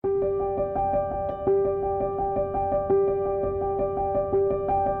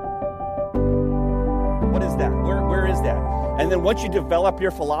And then once you develop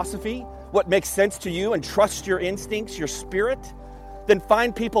your philosophy, what makes sense to you, and trust your instincts, your spirit, then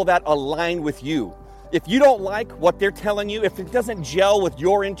find people that align with you. If you don't like what they're telling you, if it doesn't gel with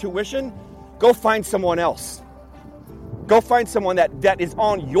your intuition, go find someone else. Go find someone that is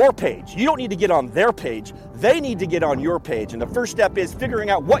on your page. You don't need to get on their page. They need to get on your page. And the first step is figuring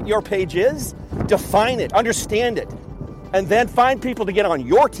out what your page is, define it, understand it, and then find people to get on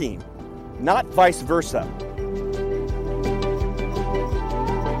your team, not vice versa.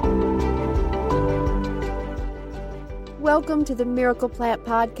 Welcome to the Miracle Plant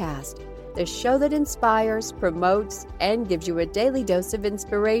Podcast, the show that inspires, promotes, and gives you a daily dose of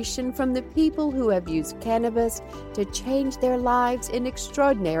inspiration from the people who have used cannabis to change their lives in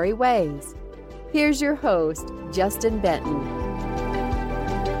extraordinary ways. Here's your host, Justin Benton.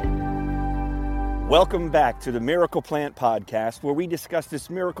 Welcome back to the Miracle Plant Podcast, where we discuss this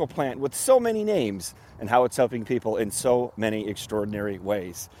miracle plant with so many names and how it's helping people in so many extraordinary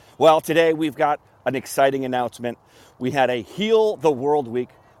ways. Well, today we've got an exciting announcement. We had a Heal the World Week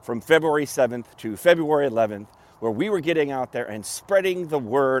from February 7th to February 11th, where we were getting out there and spreading the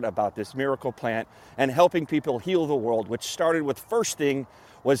word about this miracle plant and helping people heal the world, which started with first thing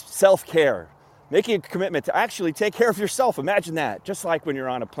was self-care. Making a commitment to actually take care of yourself. Imagine that. Just like when you're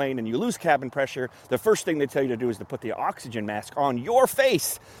on a plane and you lose cabin pressure, the first thing they tell you to do is to put the oxygen mask on your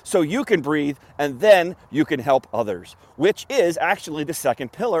face so you can breathe and then you can help others, which is actually the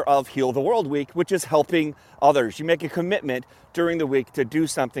second pillar of Heal the World Week, which is helping others. You make a commitment during the week to do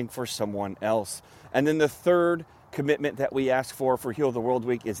something for someone else. And then the third commitment that we ask for Heal the World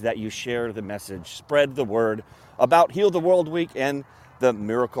Week is that you share the message, spread the word about Heal the World Week and the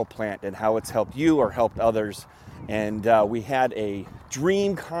miracle plant and how it's helped you or helped others. And we had a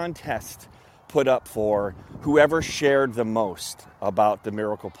dream contest put up for whoever shared the most about the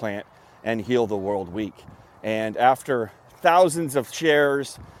miracle plant and Heal the World Week. And after thousands of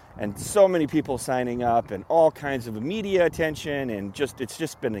shares and so many people signing up and all kinds of media attention and it's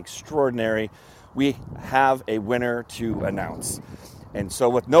just been extraordinary, we have a winner to announce. And so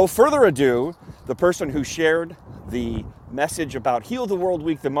with no further ado, the person who shared the message about Heal the World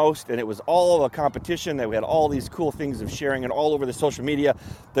Week the most, and it was all a competition that we had all these cool things of sharing and all over the social media.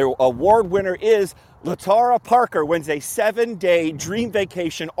 The award winner is Latara Parker. Wins a 7-day dream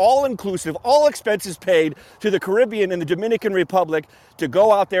vacation, all inclusive, all expenses paid, to the Caribbean and the Dominican Republic to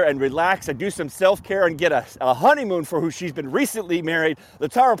go out there and relax and do some self-care and get a honeymoon for who she's been recently married.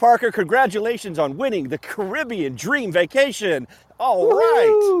 Latara Parker, congratulations on winning the Caribbean dream vacation. All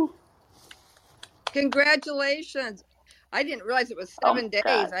right. Congratulations. I didn't realize it was 7 days.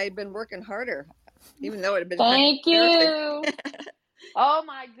 God. I had been working harder, even though it had been. Thank you. Oh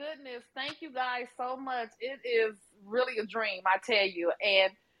my goodness. Thank you guys so much. It is really a dream, I tell you.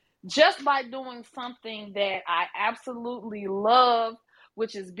 And just by doing something that I absolutely love,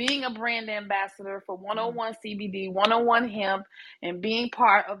 which is being a brand ambassador for 101 CBD, 101 Hemp, and being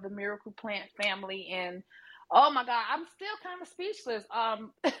part of the Miracle Plant family. And oh my God, I'm still kind of speechless.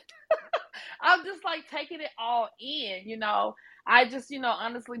 I'm just like taking it all in, I just,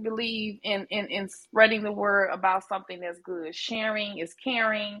 honestly believe in spreading the word about something that's good. Sharing is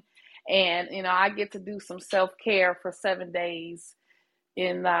caring. And, I get to do some self-care for 7 days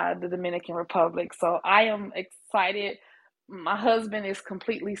in the Dominican Republic. So I am excited. My husband is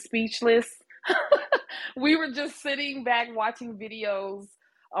completely speechless. We were just sitting back watching videos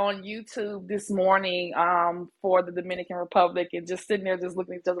on YouTube this morning for the Dominican Republic, and just sitting there just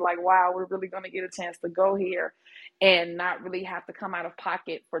looking at each other like, wow, we're really going to get a chance to go here and not really have to come out of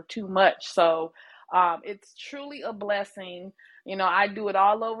pocket for too much. So it's truly a blessing. I do it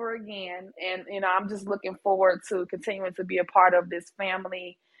all over again, and I'm just looking forward to continuing to be a part of this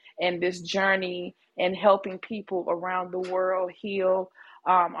family and this journey and helping people around the world heal.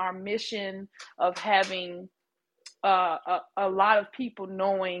 Our mission of having a lot of people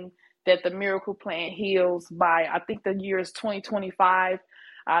knowing that the miracle plant heals by, I think the year is 2025.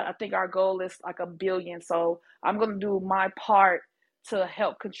 I think our goal is like 1 billion. So I'm going to do my part to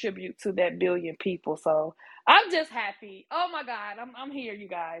help contribute to that 1 billion people. So I'm just happy. Oh my God, I'm here, you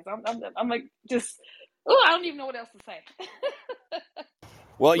guys. I'm like I don't even know what else to say.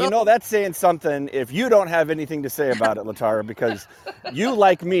 Well, that's saying something if you don't have anything to say about it, Latara, because you,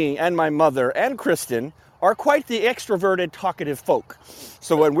 like me and my mother and Kristen, are quite the extroverted, talkative folk.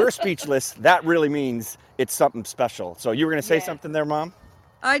 So when we're speechless, that really means it's something special. So you were going to say something there, Mom?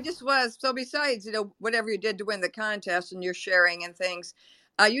 I just was. So besides, whatever you did to win the contest and your sharing and things,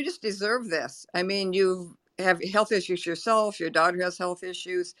 you just deserve this. I mean, you have health issues yourself. Your daughter has health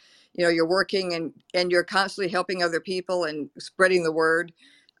issues. You're working and you're constantly helping other people and spreading the word.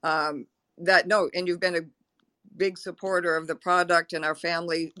 And you've been big supporter of the product and our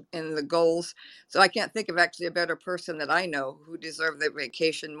family and the goals. So I can't think of actually a better person that I know who deserved the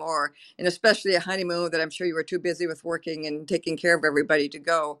vacation more, and especially a honeymoon that I'm sure you were too busy with working and taking care of everybody to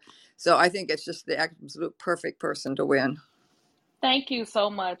go. So I think it's just the absolute perfect person to win. Thank you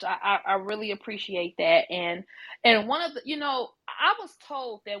so much. I really appreciate that. And one of the, I was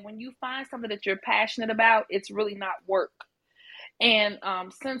told that when you find something that you're passionate about, it's really not work. And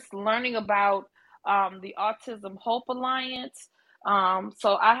since learning about the Autism Hope Alliance,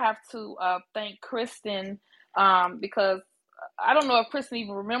 so I have to thank Kristen, because I don't know if Kristen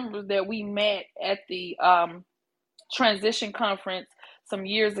even remembers that we met at the transition conference some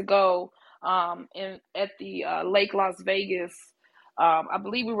years ago, at the Lake Las Vegas. I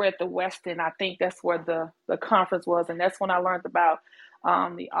believe we were at the Westin. I think that's where the conference was. And that's when I learned about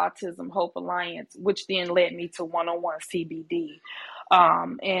the Autism Hope Alliance, which then led me to one-on-one CBD.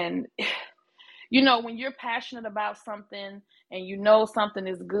 And, when you're passionate about something and something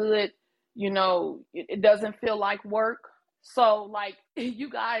is good, it doesn't feel like work. So, like, you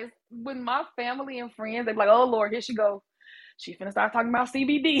guys, when my family and friends, they're like, oh, Lord, here she go. She finna start talking about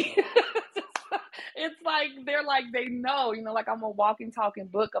CBD. It's like, they're like, they know, like I'm a walking, talking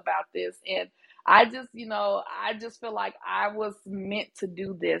book about this. And I just feel like I was meant to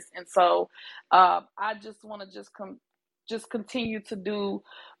do this. And so I just want to just continue to do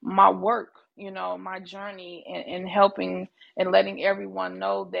my work, my journey, and helping and letting everyone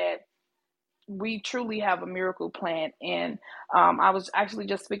know that we truly have a miracle plant. And I was actually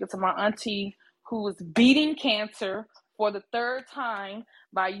just speaking to my auntie who was beating cancer for the third time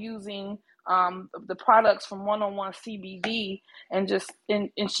by using the products from One-on-One CBD, and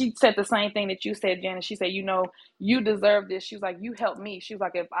she said the same thing that you said, Janet. She said, you deserve this. She was like, you helped me. She was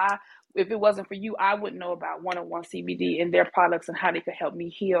like, if it wasn't for you, I wouldn't know about One-on-One CBD and their products and how they could help me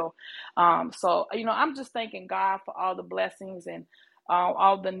heal. So I'm just thanking God for all the blessings and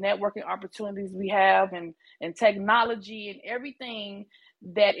all the networking opportunities we have, and technology and everything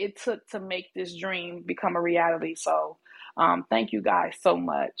that it took to make this dream become a reality. So thank you guys so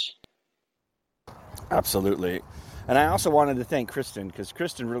much. Absolutely. And I also wanted to thank Kristen, because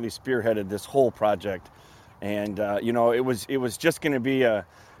Kristen really spearheaded this whole project. And, it was just going to be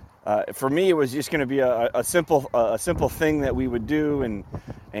for me, it was just going to be a simple thing that we would do.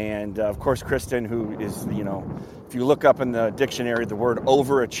 And of course, Kristen, who is, if you look up in the dictionary, the word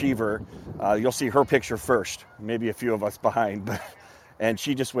overachiever, you'll see her picture first, maybe a few of us behind, and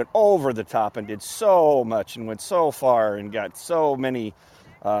she just went over the top and did so much and went so far and got so many,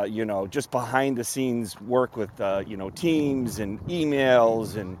 just behind the scenes work with, teams and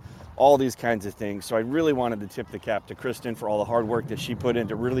emails and all these kinds of things. So I really wanted to tip the cap to Kristen for all the hard work that she put in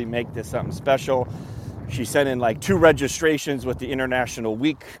to really make this something special. She sent in like 2 registrations with the International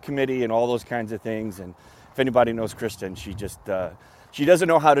Week Committee and all those kinds of things. And if anybody knows Kristen, she just, she doesn't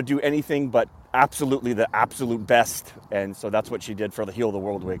know how to do anything but absolutely the absolute best. And so that's what she did for the Heal the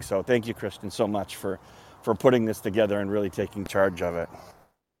World Week. So thank you, Kristen, so much for putting this together and really taking charge of it.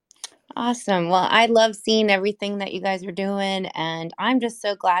 Awesome. Well, I love seeing everything that you guys are doing, and I'm just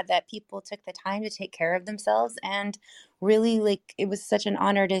so glad that people took the time to take care of themselves, and really, it was such an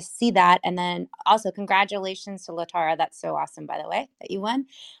honor to see that. And then also congratulations to Latara. That's so awesome, by the way, that you won.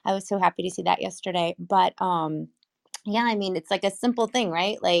 I was so happy to see that yesterday. But yeah, I mean, it's like a simple thing,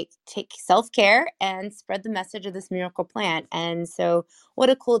 right? Like, take self-care and spread the message of this miracle plant. And so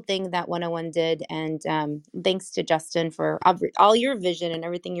what a cool thing that 101 did. And thanks to Justin for all your vision and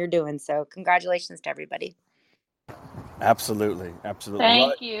everything you're doing. So congratulations to everybody. Absolutely.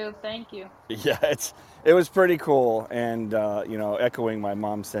 Thank you. Yeah, it was pretty cool. And, echoing my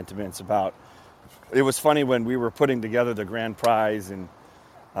mom's sentiments about, it was funny when we were putting together the grand prize and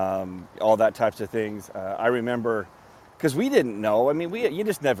all that types of things. I remember, because we didn't know. I mean, you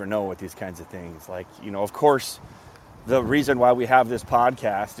just never know with these kinds of things. Like, of course, the reason why we have this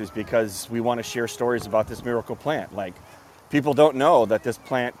podcast is because we want to share stories about this miracle plant. Like, people don't know that this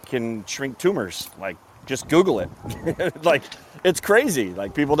plant can shrink tumors. Like, just Google it. Like, it's crazy.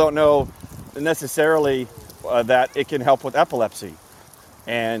 Like, people don't know necessarily that it can help with epilepsy.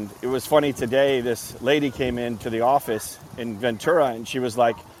 And it was funny today, this lady came into the office in Ventura, and she was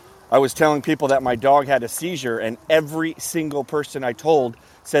like, I was telling people that my dog had a seizure, and every single person I told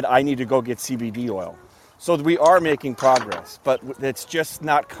said I need to go get CBD oil. So we are making progress, but it's just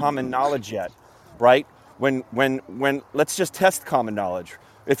not common knowledge yet, right? When let's just test common knowledge.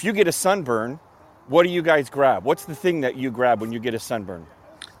 If you get a sunburn, what do you guys grab? What's the thing that you grab when you get a sunburn?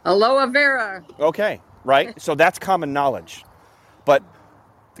 Aloe vera. Okay, right? So that's common knowledge. But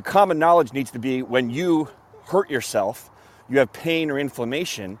the common knowledge needs to be when you hurt yourself, you have pain or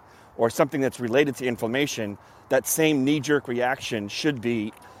inflammation, or something that's related to inflammation, that same knee-jerk reaction should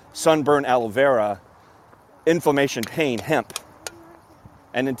be sunburn, aloe vera, inflammation, pain, hemp.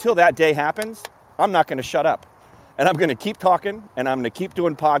 And until that day happens, I'm not going to shut up. And I'm going to keep talking, and I'm going to keep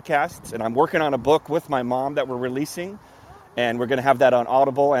doing podcasts, and I'm working on a book with my mom that we're releasing, and we're going to have that on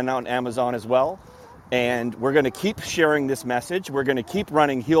Audible and on Amazon as well. And we're going to keep sharing this message. We're going to keep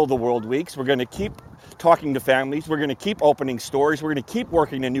running Heal the World Weeks. We're going to keep talking to families. We're going to keep opening stores. We're going to keep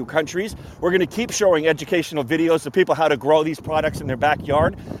working in new countries. We're going to keep showing educational videos to people how to grow these products in their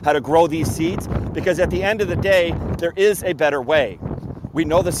backyard, how to grow these seeds, because at the end of the day, there is a better way. We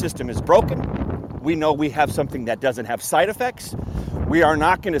know the system is broken. We know we have something that doesn't have side effects. We are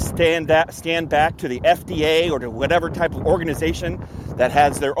not going to stand back to the FDA or to whatever type of organization that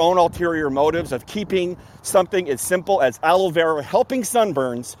has their own ulterior motives of keeping something as simple as aloe vera helping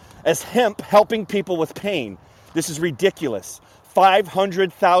sunburns, as hemp helping people with pain. This is ridiculous.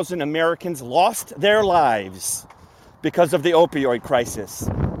 500,000 Americans lost their lives because of the opioid crisis.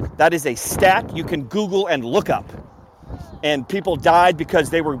 That is a stat you can Google and look up. And people died because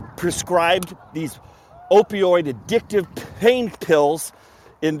they were prescribed these opioid addictive pain pills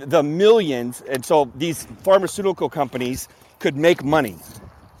in the millions. And so these pharmaceutical companies could make money.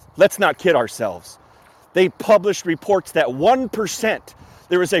 Let's not kid ourselves. They published reports that 1%,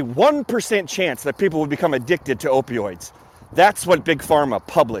 there is a 1% chance that people would become addicted to opioids. That's what Big Pharma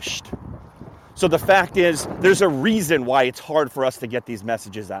published. So the fact is, there's a reason why it's hard for us to get these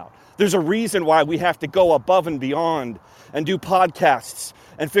messages out. There's a reason why we have to go above and beyond and do podcasts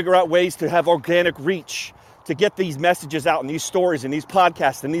and figure out ways to have organic reach to get these messages out in these stories and these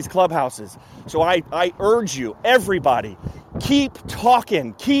podcasts and these clubhouses. So I urge you, everybody, keep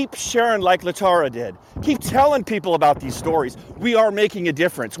talking, keep sharing like Latara did. Keep telling people about these stories. We are making a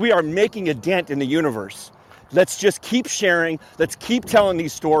difference. We are making a dent in the universe. Let's just keep sharing. Let's keep telling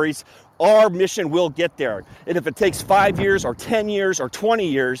these stories. Our mission will get there. And if it takes 5 years or 10 years or 20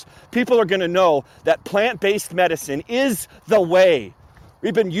 years, people are going to know that plant-based medicine is the way.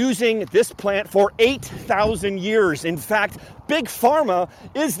 We've been using this plant for 8,000 years. In fact, Big Pharma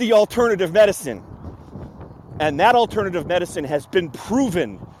is the alternative medicine. And that alternative medicine has been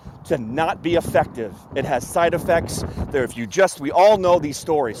proven to not be effective. It has side effects. We all know these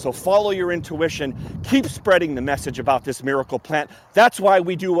stories. So follow your intuition. Keep spreading the message about this miracle plant. That's why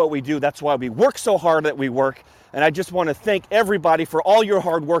we do what we do. That's why we work so hard that we work. And I just want to thank everybody for all your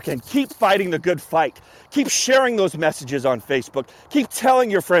hard work, and keep fighting the good fight. Keep sharing those messages on Facebook. Keep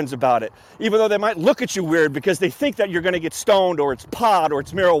telling your friends about it, even though they might look at you weird because they think that you're going to get stoned, or it's pot, or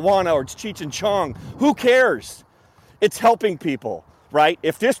it's marijuana, or it's Cheech and Chong. Who cares? It's helping people. Right?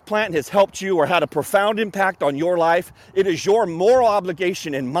 If this plant has helped you or had a profound impact on your life, it is your moral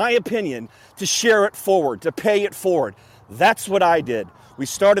obligation, in my opinion, to share it forward, to pay it forward. That's what I did. We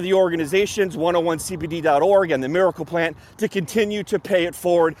started the organizations, 101cbd.org and the Miracle Plant, to continue to pay it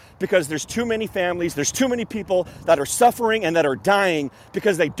forward, because there's too many families, there's too many people that are suffering and that are dying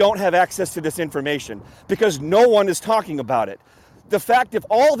because they don't have access to this information, because no one is talking about it. The fact if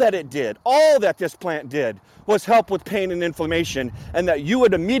all that this plant did was help with pain and inflammation, and that you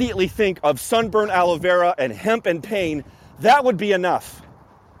would immediately think of sunburn, aloe vera, and hemp and pain, that would be enough.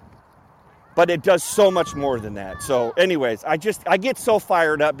 But it does so much more than that. So anyways, I get so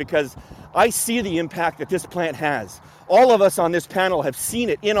fired up because I see the impact that this plant has. All of us on this panel have seen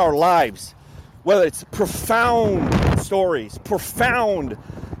it in our lives, whether it's profound stories, profound,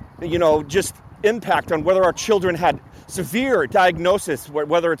 just impact on whether our children had severe diagnosis,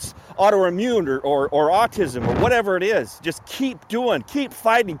 whether it's autoimmune or autism or whatever it is. Just keep doing, keep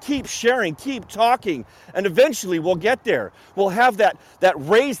fighting, keep sharing, keep talking, and eventually we'll get there. We'll have that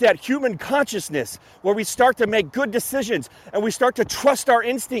raise that human consciousness where we start to make good decisions and we start to trust our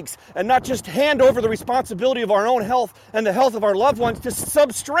instincts and not just hand over the responsibility of our own health and the health of our loved ones to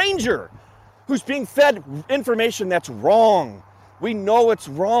some stranger who's being fed information that's wrong. We know it's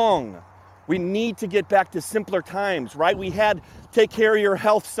wrong. We need to get back to simpler times, right? We had Take Care of Your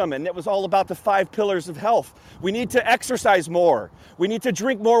Health Summit, and it was all about the 5 pillars of health. We need to exercise more. We need to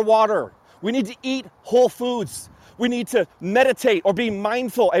drink more water. We need to eat whole foods. We need to meditate or be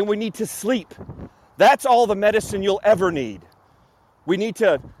mindful, and we need to sleep. That's all the medicine you'll ever need. We need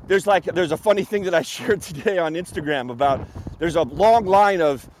to, there's a funny thing that I shared today on Instagram about, there's a long line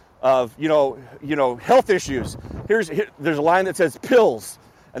of health issues. There's a line that says pills.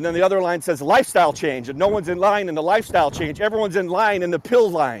 And then the other line says lifestyle change, and no one's in line in the lifestyle change. Everyone's in line in the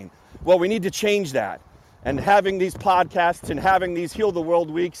pill line. Well, we need to change that. And having these podcasts and having these Heal the World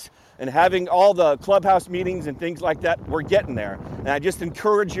Weeks and having all the clubhouse meetings and things like that, we're getting there. And I just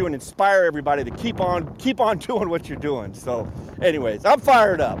encourage you and inspire everybody to keep on doing what you're doing. So anyways, I'm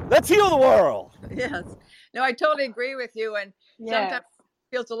fired up. Let's heal the world. Yes. No, I totally agree with you. And sometimes Yes.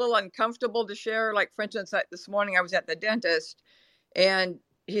 it feels a little uncomfortable to share. Like, for instance, like this morning I was at the dentist, and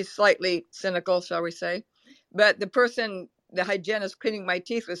he's slightly cynical, shall we say. But the hygienist cleaning my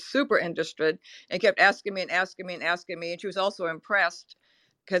teeth, was super interested and kept asking me and asking me and asking me. And she was also impressed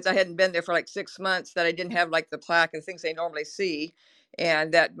because I hadn't been there for like 6 months, that I didn't have like the plaque and things they normally see,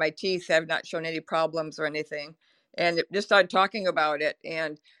 and that my teeth have not shown any problems or anything. And it just started talking about it.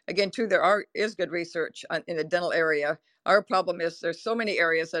 And again, too, is good research in the dental area. Our problem is there's so many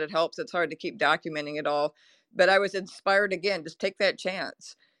areas that it helps. It's hard to keep documenting it all. But I was inspired again. Just take that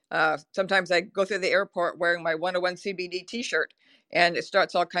chance. Sometimes I go through the airport wearing my 101 CBD T-shirt, and it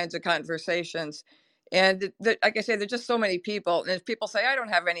starts all kinds of conversations. And like I say, there's just so many people. And if people say, I don't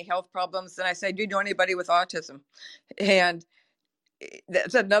have any health problems, then I say, do you know anybody with autism? And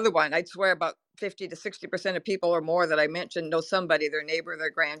that's another one. I'd swear about 50 to 60% of people or more that I mentioned know somebody, their neighbor, their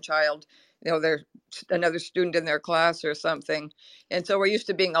grandchild, they're another student in their class or something. And so we're used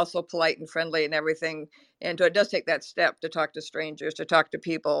to being also polite and friendly and everything. And so it does take that step to talk to strangers, to talk to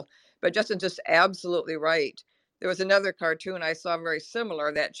people. But Justin's just absolutely right. There was another cartoon I saw very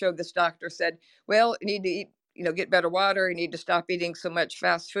similar that showed this doctor said, well, you need to eat, get better water. You need to stop eating so much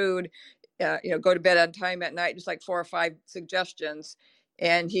fast food. Go to bed on time at night, just like 4 or 5 suggestions.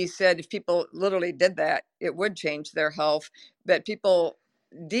 And he said if people literally did that, it would change their health. But people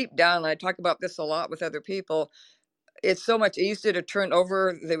deep down, and I talk about this a lot with other people, it's so much easier to turn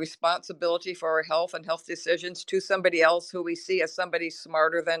over the responsibility for our health and health decisions to somebody else who we see as somebody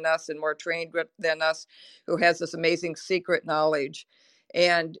smarter than us and more trained than us, who has this amazing secret knowledge.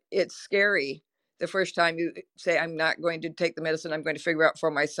 And it's scary the first time you say, I'm not going to take the medicine, I'm going to figure out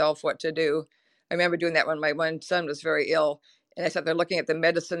for myself what to do. I remember doing that when my one son was very ill. And I sat there looking at the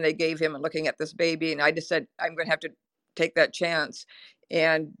medicine they gave him and looking at this baby. And I just said, I'm going to have to take that chance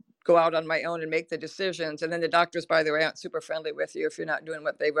and go out on my own and make the decisions. And then the doctors, by the way, aren't super friendly with you if you're not doing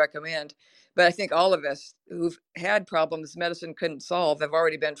what they recommend. But I think all of us who've had problems medicine couldn't solve have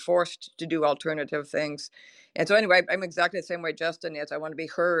already been forced to do alternative things. And so anyway, I'm exactly the same way Justin is. I want to be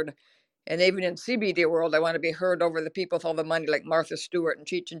heard. And even in CBD world, I want to be heard over the people with all the money like Martha Stewart and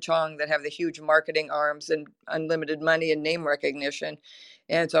Cheech and Chong that have the huge marketing arms and unlimited money and name recognition.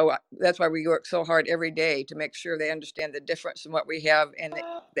 And so that's why we work so hard every day to make sure they understand the difference in what we have and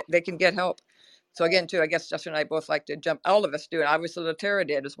they can get help. So again, too, I guess Justin and I both like to jump. All of us do. And obviously Latera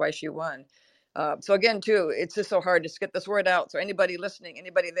did, is why she won. So again, too, it's just so hard to get this word out. So anybody listening,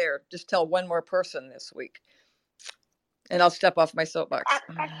 anybody there, just tell one more person this week. And I'll step off my soapbox.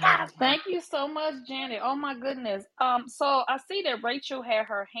 Thank you so much, Janet. Oh my goodness. So I see that Rachel had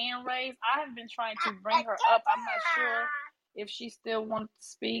her hand raised. I have been trying to bring her up. I'm not sure if she still wants to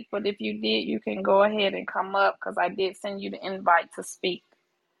speak, but if you did, you can go ahead and come up because I did send you the invite to speak.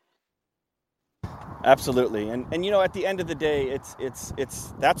 Absolutely. And at the end of the day, it's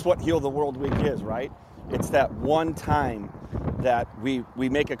that's what Heal the World Week is, right? It's that one time that we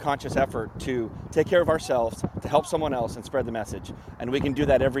make a conscious effort to take care of ourselves, to help someone else and spread the message. And we can do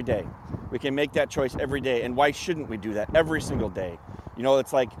that every day. We can make that choice every day. And why shouldn't we do that every single day?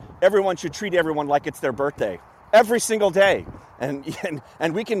 It's like everyone should treat everyone like it's their birthday every single day. And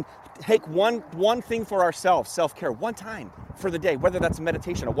we can take one thing for ourselves, self-care, one time for the day, whether that's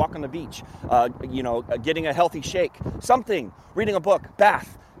meditation, a walk on the beach, getting a healthy shake, something, reading a book,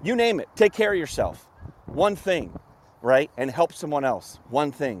 bath, you name it. Take care of yourself. One thing, right? And help someone else.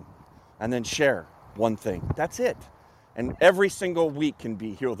 One thing. And then share one thing. That's it. And every single week can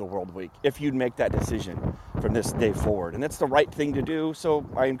be Heal the World Week if you'd make that decision from this day forward. And that's the right thing to do, so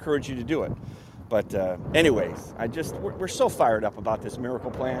I encourage you to do it. But anyways, we're so fired up about this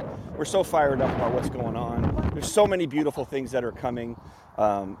miracle plant. We're so fired up about what's going on. There's so many beautiful things that are coming,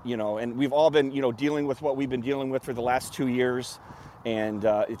 and we've all been, dealing with what we've been dealing with for the last 2 years. And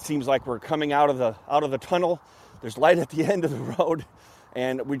it seems like we're coming out of the tunnel. There's light at the end of the road.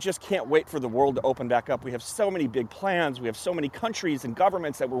 And we just can't wait for the world to open back up. We have so many big plans. We have so many countries and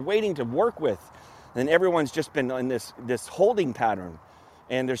governments that we're waiting to work with. And everyone's just been in this holding pattern.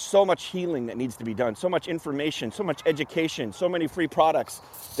 And there's so much healing that needs to be done, so much information, so much education, so many free products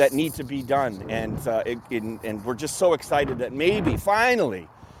that need to be done. And we're just so excited that maybe finally,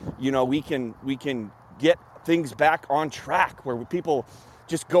 we can get things back on track where people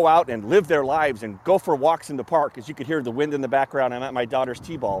just go out and live their lives and go for walks in the park. As you could hear the wind in the background, I'm at my daughter's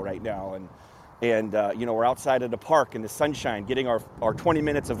T-ball right now. And we're outside of the park in the sunshine, getting our 20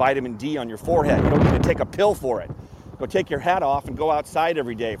 minutes of vitamin D on your forehead. You don't need to take a pill for it. Go take your hat off and go outside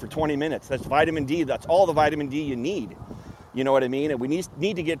every day for 20 minutes. That's vitamin D. That's all the vitamin D you need. You know what I mean? And we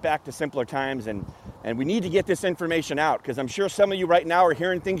need to get back to simpler times, and we need to get this information out, because I'm sure some of you right now are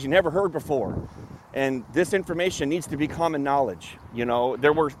hearing things you never heard before. And this information needs to be common knowledge. You know,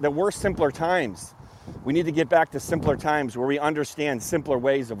 there were simpler times. We need to get back to simpler times where we understand simpler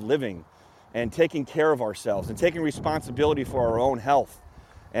ways of living and taking care of ourselves and taking responsibility for our own health.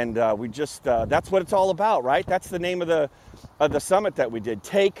 And that's what it's all about, right? That's the name of the summit that we did.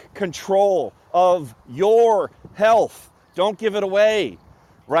 Take control of your health. Don't give it away,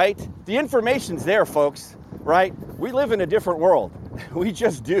 right? The information's there, folks, right? We live in a different world. We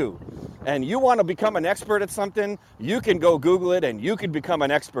just do. And you want to become an expert at something, you can go Google it and you can become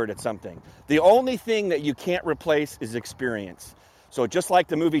an expert at something. The only thing that you can't replace is experience. So just like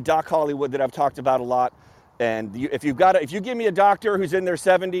the movie Doc Hollywood that I've talked about a lot, and if you give me a doctor who's in their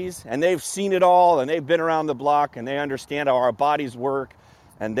 70s and they've seen it all and they've been around the block and they understand how our bodies work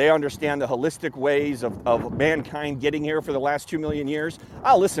and they understand the holistic ways of mankind getting here for the last 2 million years,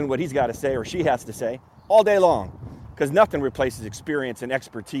 I'll listen to what he's got to say or she has to say all day long, because nothing replaces experience and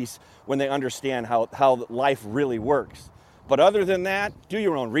expertise when they understand how life really works. But other than that, do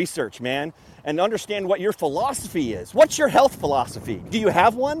your own research, man, and understand what your philosophy is. What's your health philosophy? Do you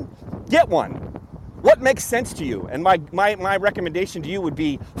have one? Get one. What makes sense to you? And my recommendation to you would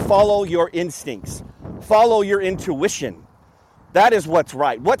be follow your instincts. Follow your intuition. That is what's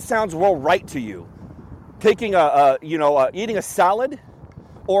right. What sounds real right to you? Taking eating a salad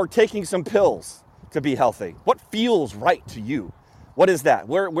or taking some pills to be healthy? What feels right to you? What is that?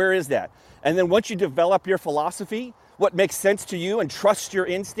 Where is that? And then once you develop your philosophy, what makes sense to you, and trust your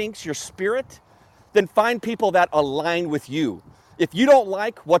instincts, your spirit, then find people that align with you. If you don't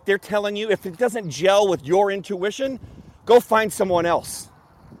like what they're telling you, if it doesn't gel with your intuition, go find someone else.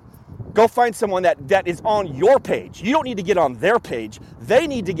 Go find someone that is on your page. You don't need to get on their page. They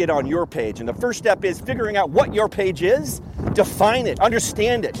need to get on your page. And the first step is figuring out what your page is, define it,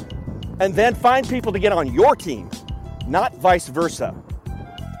 understand it, and then find people to get on your team, not vice versa.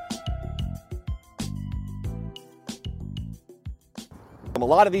 A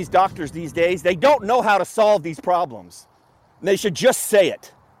lot of these doctors these days, they don't know how to solve these problems. They should just say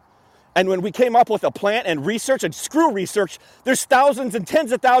it. And when we came up with a plant and research, and screw research, there's thousands and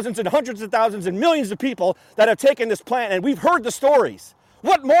tens of thousands and hundreds of thousands and millions of people that have taken this plant, and we've heard the stories.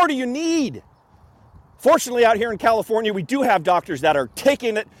 What more do you need? Fortunately, out here in California, we do have doctors that are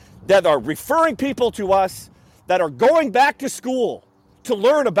taking it, that are referring people to us, that are going back to school to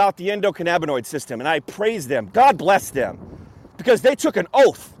learn about the endocannabinoid system. And I praise them. God bless them, because they took an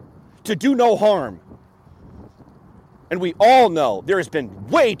oath to do no harm. And we all know there has been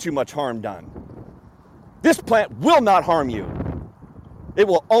way too much harm done. This plant will not harm you. It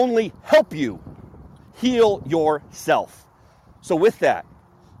will only help you heal yourself. So with that,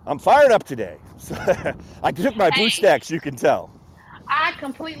 I'm fired up today. I took my boost stacks, you can tell. I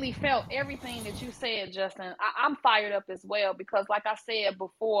completely felt everything that you said, Justin. I'm fired up as well, because like I said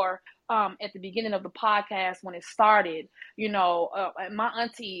before, at the beginning of the podcast when it started, my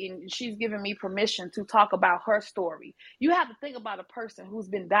auntie, and she's given me permission to talk about her story. You have to think about a person who's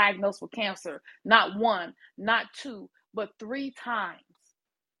been diagnosed with cancer, not one, not two, but 3 times.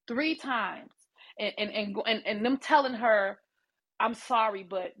 3 times. And them telling her, I'm sorry,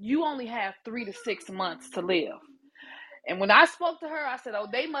 but you only have 3 to 6 months to live. And when I spoke to her, I said, oh,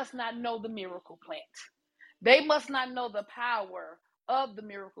 they must not know the miracle plant. They must not know the power of the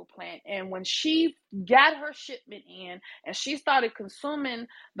miracle plant. And when she got her shipment in and she started consuming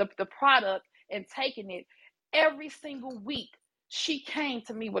the product and taking it, every single week, she came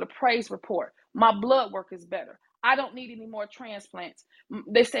to me with a praise report. My blood work is better. I don't need any more transplants.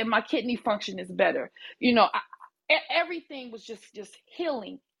 They said my kidney function is better. Everything was just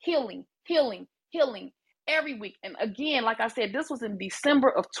healing every week. And again, like I said, this was in December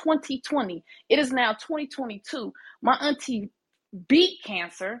of 2020. It is now 2022. My auntie beat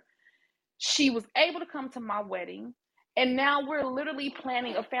cancer. She was able to come to my wedding. And now we're literally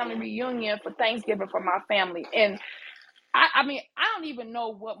planning a family reunion for Thanksgiving for my family. And I mean, I don't even know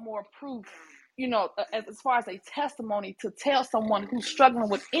what more proof, as far as a testimony to tell someone who's struggling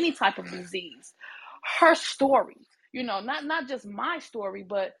with any type of disease, her story, not just my story,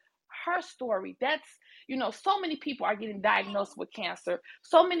 but her story. That's, so many people are getting diagnosed with cancer.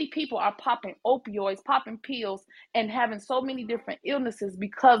 So many people are popping opioids, popping pills, and having so many different illnesses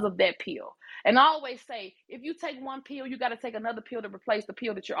because of that pill. And I always say, if you take one pill, you got to take another pill to replace the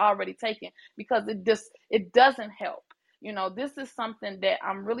pill that you're already taking, because it doesn't help. This is something that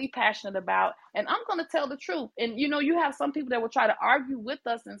I'm really passionate about, and I'm going to tell the truth. And, you have some people that will try to argue with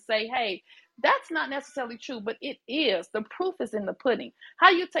us and say, hey, that's not necessarily true, but it is. The proof is in the pudding. How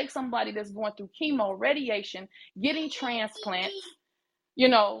you take somebody that's going through chemo, radiation, getting transplants,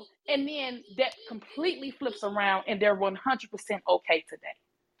 and then that completely flips around and they're 100% okay today.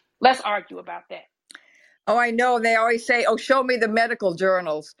 Let's argue about that. Oh, I know. They always say, oh, show me the medical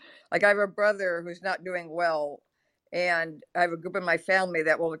journals. Like I have a brother who's not doing well, and I have a group in my family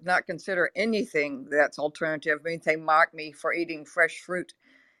that will not consider anything that's alternative. I mean, they mock me for eating fresh fruit.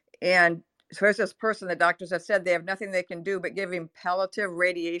 And so there's this person, the doctors have said they have nothing they can do but give him palliative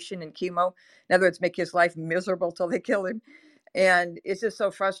radiation and chemo. In other words, make his life miserable till they kill him. And it's just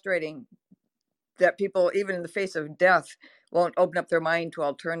so frustrating that people, even in the face of death, won't open up their mind to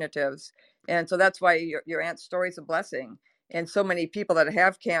alternatives. And so that's why your aunt's story is a blessing. And so many people that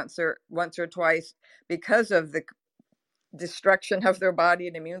have cancer once or twice, because of the destruction of their body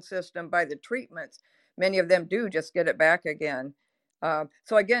and immune system by the treatments, many of them do just get it back again.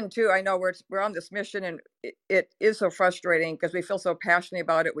 So again, too, I know we're on this mission, and it is so frustrating because we feel so passionate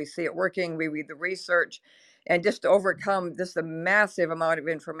about it. We see it working. We read the research, and just to overcome this the massive amount of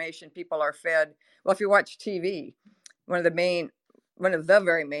information people are fed. Well, if you watch TV, one of the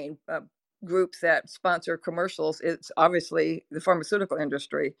very main groups that sponsor commercials is obviously the pharmaceutical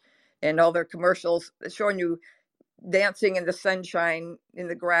industry, and all their commercials showing you dancing in the sunshine in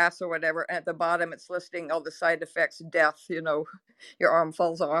the grass or whatever. At the bottom it's listing all the side effects, death, your arm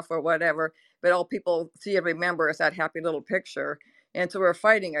falls off or whatever, but all people see and remember is that happy little picture. And so we're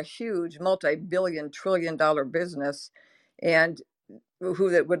fighting a huge multi-billion trillion dollar business, and who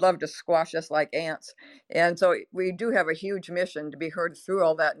that would love to squash us like ants. And so we do have a huge mission to be heard through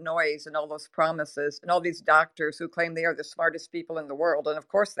all that noise and all those promises and all these doctors who claim they are the smartest people in the world, and of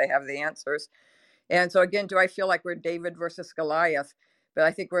course they have the answers. And so again, do I feel like we're David versus Goliath? But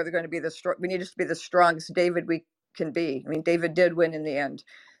I think we're going to be we need to be the strongest David we can be. I mean, David did win in the end.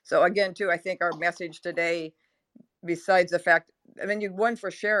 So again, too, I think our message today, besides the fact, you won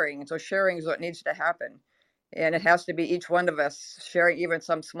for sharing. And so sharing is what needs to happen. And it has to be each one of us sharing even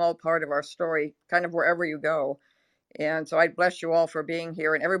some small part of our story, kind of wherever you go. And so I bless you all for being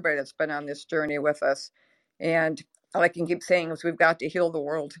here, and everybody that's been on this journey with us. And all I can keep saying is we've got to heal the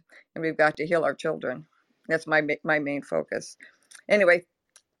world, and we've got to heal our children. That's my main focus. Anyway,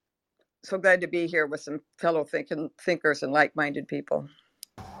 so glad to be here with some fellow thinkers and like-minded people.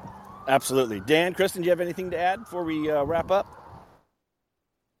 Absolutely. Dan, Kristen, do you have anything to add before we wrap up?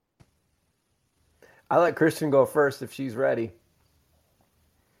 I'll let Kristen go first if she's ready.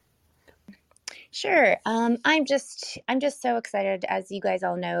 Sure. I'm just so excited, as you guys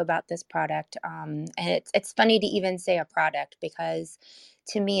all know, about this product. And it's funny to even say a product, because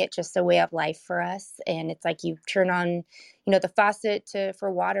to me it's just a way of life for us. And it's like you turn on, the faucet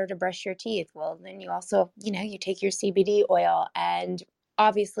for water to brush your teeth. Well, then you also, you take your CBD oil, and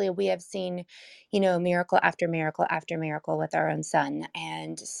obviously we have seen, miracle after miracle after miracle with our own son.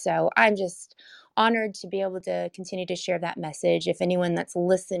 And so I'm just honored to be able to continue to share that message. If anyone that's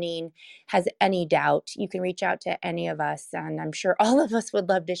listening has any doubt, you can reach out to any of us, and I'm sure all of us would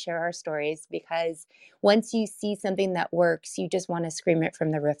love to share our stories, because once you see something that works, you just want to scream it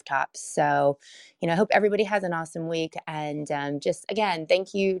from the rooftops. So, I hope everybody has an awesome week, and just again,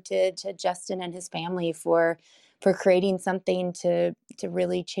 thank you to Justin and his family for creating something to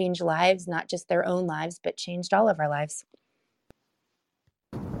really change lives, not just their own lives, but changed all of our lives.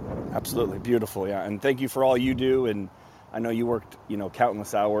 Absolutely. Beautiful. Yeah. And thank you for all you do. And I know you worked,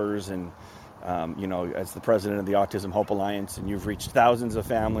 countless hours, and, as the president of the Autism Hope Alliance, and you've reached thousands of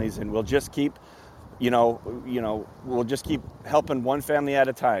families, and we'll just keep, we'll just keep helping one family at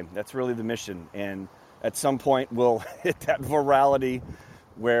a time. That's really the mission. And at some point we'll hit that virality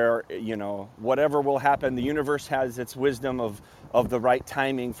where, whatever will happen, the universe has its wisdom of the right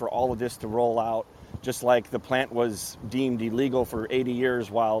timing for all of this to roll out. Just like the plant was deemed illegal for 80 years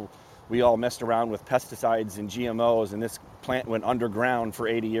while we all messed around with pesticides and GMOs, and this plant went underground for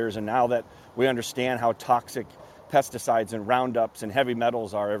 80 years. And now that we understand how toxic pesticides and Roundups and heavy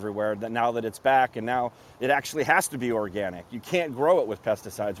metals are everywhere, that now that it's back, and now it actually has to be organic. You can't grow it with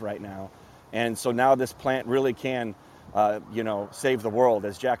pesticides right now. And so now this plant really can, save the world.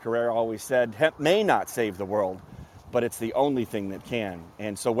 As Jack Herrera always said, hemp may not save the world, but it's the only thing that can.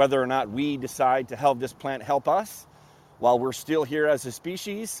 And so whether or not we decide to help this plant help us while we're still here as a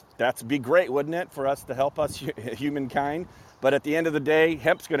species, that'd be great, wouldn't it, for us to help us, humankind? But at the end of the day,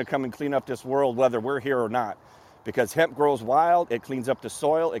 hemp's going to come and clean up this world whether we're here or not, because hemp grows wild. It cleans up the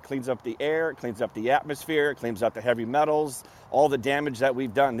soil, it cleans up the air, it cleans up the atmosphere, it cleans up the heavy metals, all the damage that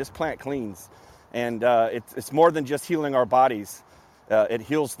we've done. This plant cleans. And it's more than just healing our bodies. It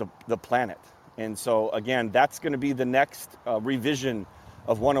heals the planet. And so, again, that's going to be the next revision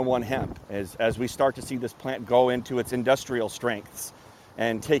of 101 hemp as we start to see this plant go into its industrial strengths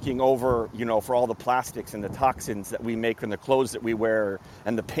and taking over, for all the plastics and the toxins that we make from the clothes that we wear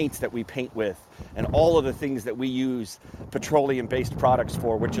and the paints that we paint with and all of the things that we use petroleum-based products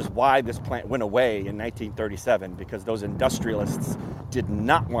for, which is why this plant went away in 1937, because those industrialists did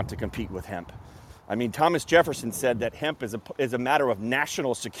not want to compete with hemp. I mean, Thomas Jefferson said that hemp is a matter of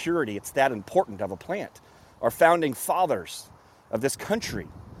national security. It's that important of a plant. Our founding fathers of this country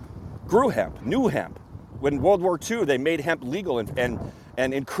grew hemp, knew hemp. When World War II, they made hemp legal and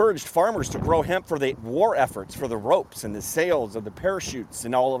encouraged farmers to grow hemp for the war efforts, for the ropes and the sails of the parachutes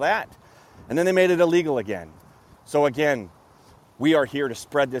and all of that. And then they made it illegal again. So again, we are here to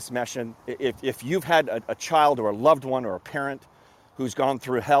spread this message. If you've had a child or a loved one or a parent who's gone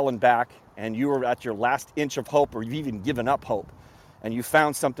through hell and back, and you were at your last inch of hope, or you've even given up hope, and you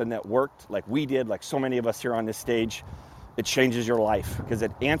found something that worked like we did, like so many of us here on this stage, it changes your life because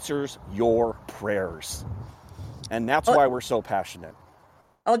it answers your prayers. And that's why we're so passionate.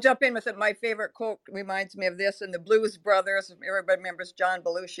 I'll jump in with it. My favorite quote reminds me of this in the Blues Brothers. Everybody remembers John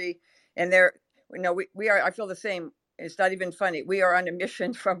Belushi, and we are. I feel the same. It's not even funny. We are on a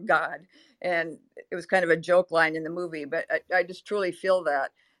mission from God, and it was kind of a joke line in the movie, but I just truly feel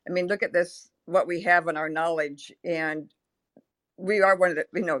that. I mean, look at this, what we have in our knowledge, and we are one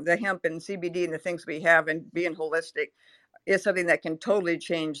of the hemp and CBD and the things we have, and being holistic is something that can totally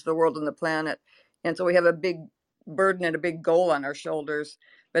change the world and the planet. And so we have a big burden and a big goal on our shoulders.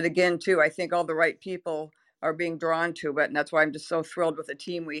 But again, too, I think all the right people are being drawn to it. And that's why I'm just so thrilled with the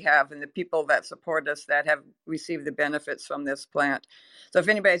team we have and the people that support us that have received the benefits from this plant. So if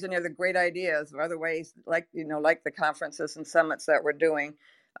anybody has any other great ideas or other ways, like the conferences and summits that we're doing,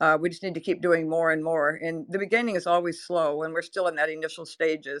 we just need to keep doing more and more. And the beginning is always slow, and we're still in that initial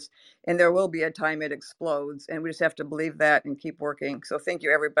stages. And there will be a time it explodes, and we just have to believe that and keep working. So thank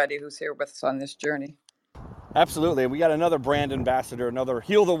you, everybody who's here with us on this journey. Absolutely. We got another brand ambassador, another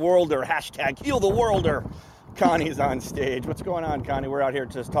Heal the Worlder, hashtag Heal the Worlder. Connie's on stage. What's going on, Connie? We're out here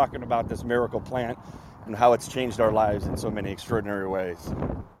just talking about this miracle plant and how it's changed our lives in so many extraordinary ways.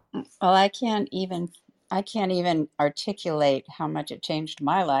 Well, I can't even articulate how much it changed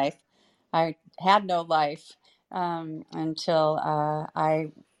my life. I had no life until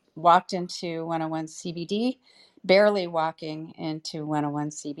I walked into 101 CBD, barely walking into 101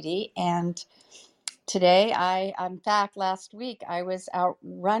 CBD. And today, in fact, last week, I was out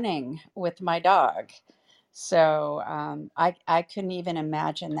running with my dog. So I couldn't even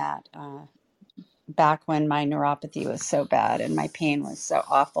imagine that back when my neuropathy was so bad and my pain was so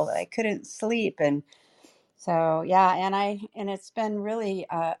awful that I couldn't sleep. And so, yeah, and it's been really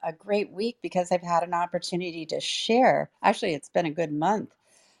a great week because I've had an opportunity to share. Actually, it's been a good month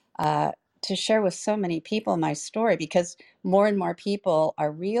to share with so many people my story, because more and more people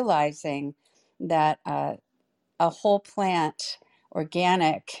are realizing that a whole plant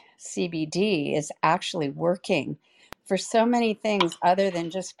organic CBD is actually working for so many things other than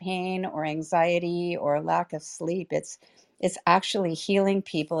just pain or anxiety or lack of sleep. It's actually healing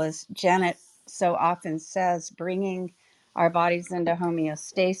people, as Janet so often says, bringing our bodies into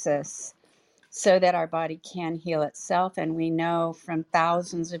homeostasis so that our body can heal itself. And we know from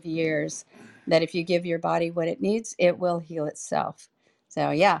thousands of years that if you give your body what it needs, it will heal itself. So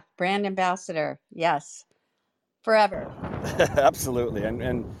yeah, brand ambassador, yes, forever. Absolutely.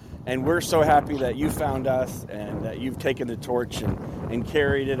 And we're so happy that you found us and that you've taken the torch and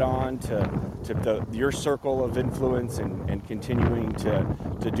carried it on to your circle of influence and continuing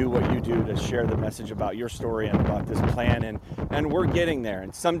to do what you do to share the message about your story and about this plan. And we're getting there.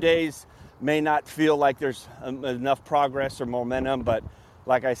 And some days may not feel like there's enough progress or momentum, but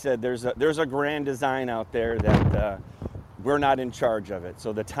like I said, there's a grand design out there that we're not in charge of it.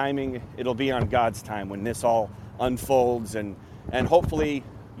 So the timing, it'll be on God's time when this all unfolds, and hopefully,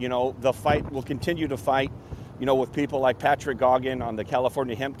 the fight will continue to fight, with people like Patrick Goggin on the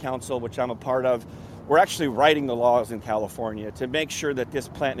California Hemp Council, which I'm a part of. We're actually writing the laws in California to make sure that this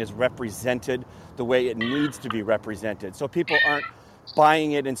plant is represented the way it needs to be represented. So people aren't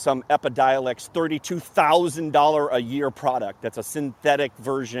buying it in some Epidiolex $32,000 a year product that's a synthetic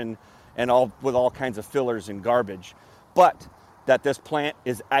version and with all kinds of fillers and garbage. But that this plant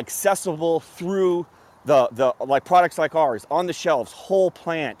is accessible through the like products like ours on the shelves, whole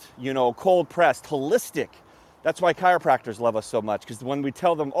plant, cold pressed, holistic. That's why chiropractors love us so much, because when we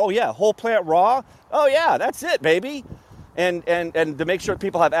tell them, oh yeah, whole plant raw, oh yeah, that's it, baby. And to make sure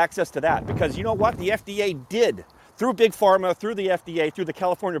people have access to that, because you know what? The FDA did through Big Pharma, through the FDA, through the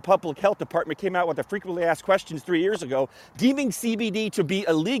California Public Health Department, came out with the frequently asked questions 3 years ago, deeming CBD to be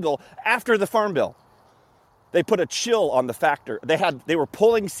illegal after the Farm Bill. They put a chill on the factor. They were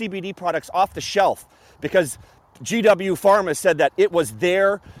pulling CBD products off the shelf because GW Pharma said that it was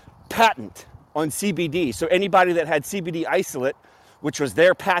their patent on CBD. So anybody that had CBD isolate, which was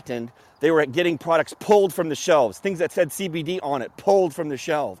their patent, they were getting products pulled from the shelves. Things that said CBD on it, pulled from the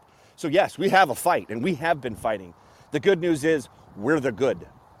shelf. So yes, we have a fight, and we have been fighting. The good news is we're the good.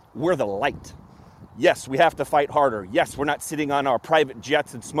 We're the light. Yes, we have to fight harder. Yes, we're not sitting on our private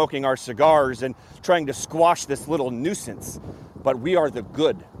jets and smoking our cigars and trying to squash this little nuisance. But we are the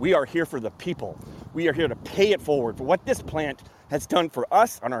good. We are here for the people. We are here to pay it forward for what this plant has done for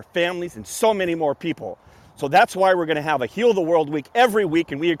us and our families and so many more people. So that's why we're going to have a Heal the World week every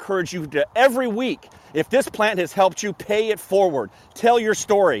week, and we encourage you to every week, if this plant has helped you, pay it forward. Tell your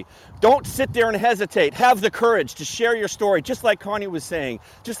story. Don't sit there and hesitate. Have the courage to share your story, just like Connie was saying,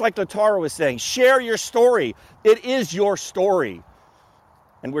 just like Latara was saying. Share your story. It is your story.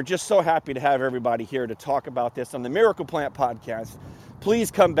 And we're just so happy to have everybody here to talk about this on the Miracle Plant Podcast. Please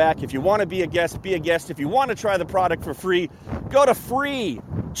come back. If you want to be a guest, be a guest. If you want to try the product for free, go to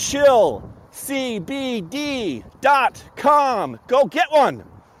freechillcbd.com. Go get one.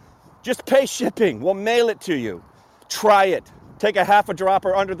 Just pay shipping. We'll mail it to you. Try it. Take a half a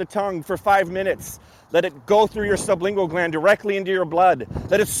dropper under the tongue for 5 minutes. Let it go through your sublingual gland directly into your blood.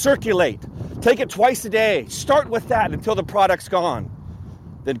 Let it circulate. Take it twice a day. Start with that until the product's gone.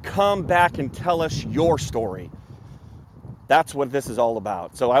 Then come back and tell us your story. That's what this is all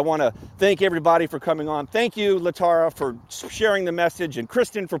about. So I want to thank everybody for coming on. Thank you, Latara, for sharing the message, and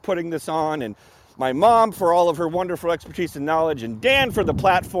Kristen for putting this on, and my mom for all of her wonderful expertise and knowledge, and Dan for the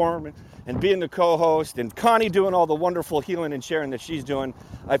platform and being the co-host, and Connie doing all the wonderful healing and sharing that she's doing.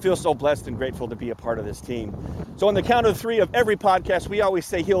 I feel so blessed and grateful to be a part of this team. So on the count of 3 of every podcast, we always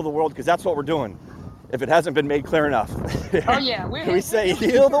say heal the world, because that's what we're doing. If it hasn't been made clear enough. Oh, yeah. We say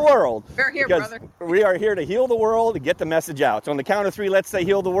heal the world. We're here, because brother. We are here to heal the world and get the message out. So on the count of 3, let's say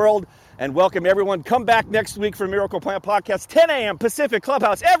heal the world, and welcome everyone. Come back next week for Miracle Plant Podcast, 10 a.m. Pacific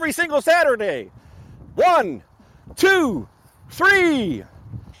Clubhouse, every single Saturday. 1, 2, 3.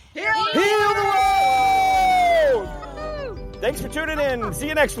 Heal the world! Thanks for tuning in. See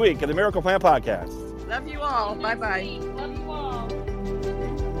you next week at the Miracle Plant Podcast. Love you all. Bye-bye. Love you all.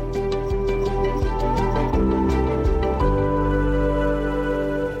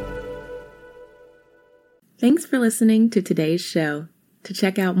 Thanks for listening to today's show. To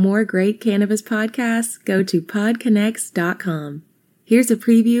check out more great cannabis podcasts, go to podconnects.com. Here's a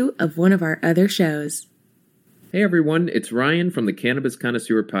preview of one of our other shows. Hey everyone, it's Ryan from the Cannabis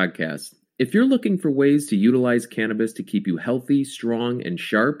Connoisseur Podcast. If you're looking for ways to utilize cannabis to keep you healthy, strong, and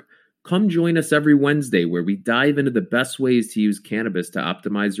sharp, come join us every Wednesday where we dive into the best ways to use cannabis to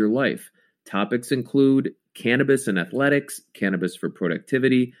optimize your life. Topics include cannabis and athletics, cannabis for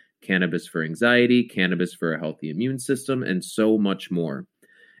productivity, cannabis for anxiety, cannabis for a healthy immune system, and so much more.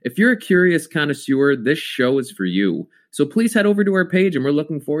 If you're a curious connoisseur, this show is for you. So please head over to our page, and we're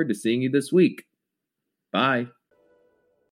looking forward to seeing you this week. Bye.